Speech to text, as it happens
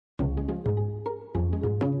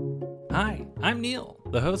Hi, I'm Neil,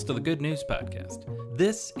 the host of the Good News Podcast.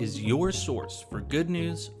 This is your source for good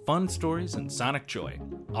news, fun stories, and sonic joy.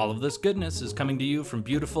 All of this goodness is coming to you from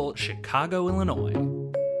beautiful Chicago, Illinois.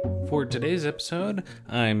 For today's episode,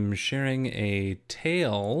 I'm sharing a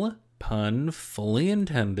tale, pun fully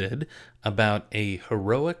intended, about a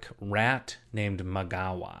heroic rat named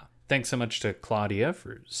Magawa. Thanks so much to Claudia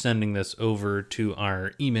for sending this over to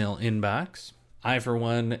our email inbox. I, for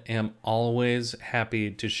one, am always happy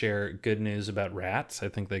to share good news about rats. I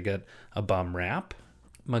think they get a bum rap.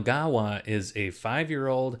 Magawa is a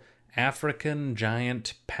 5-year-old African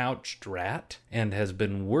giant pouched rat and has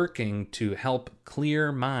been working to help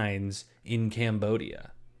clear mines in Cambodia.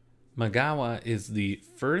 Magawa is the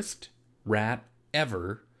first rat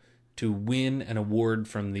ever to win an award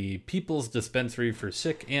from the People's Dispensary for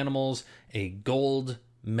Sick Animals, a gold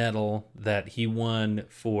medal that he won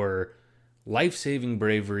for life-saving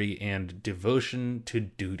bravery and devotion to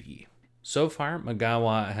duty. So far,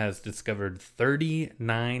 Magawa has discovered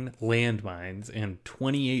 39 landmines and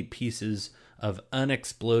 28 pieces of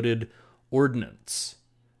unexploded ordnance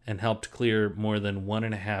and helped clear more than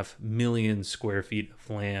 1.5 million square feet of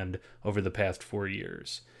land over the past 4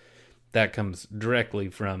 years. That comes directly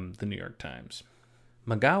from the New York Times.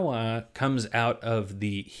 Magawa comes out of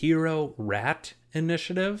the Hero Rat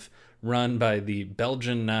Initiative, run by the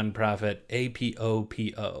Belgian nonprofit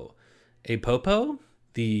APOPO. APOPO?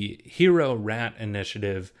 The Hero Rat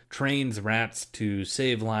Initiative trains rats to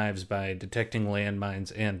save lives by detecting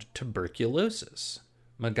landmines and tuberculosis.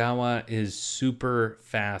 Magawa is super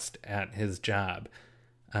fast at his job.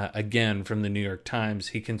 Again, from the New York Times,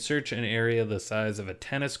 he can search an area the size of a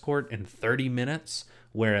tennis court in 30 minutes,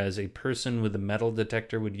 whereas a person with a metal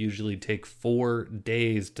detector would usually take 4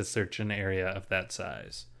 days to search an area of that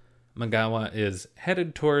size. Magawa is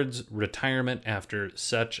headed towards retirement after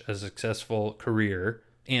such a successful career,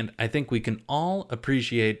 and I think we can all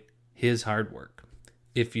appreciate his hard work.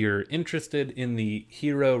 If you're interested in the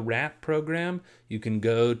Hero Rat program, you can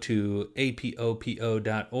go to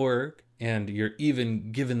apopo.org, and you're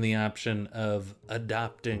even given the option of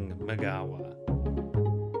adopting Magawa.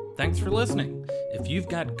 Thanks for listening. If you've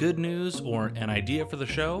got good news or an idea for the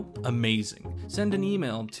show, amazing. Send an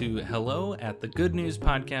email to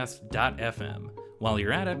hello@thegoodnewspodcast.fm. While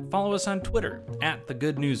you're at it, follow us on Twitter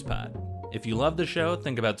 @thegoodnewspod. If you love the show,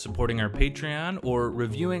 think about supporting our Patreon or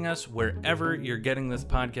reviewing us wherever you're getting this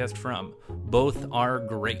podcast from. Both are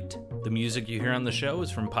great. The music you hear on the show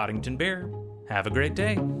is from Poddington Bear. Have a great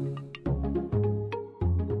day.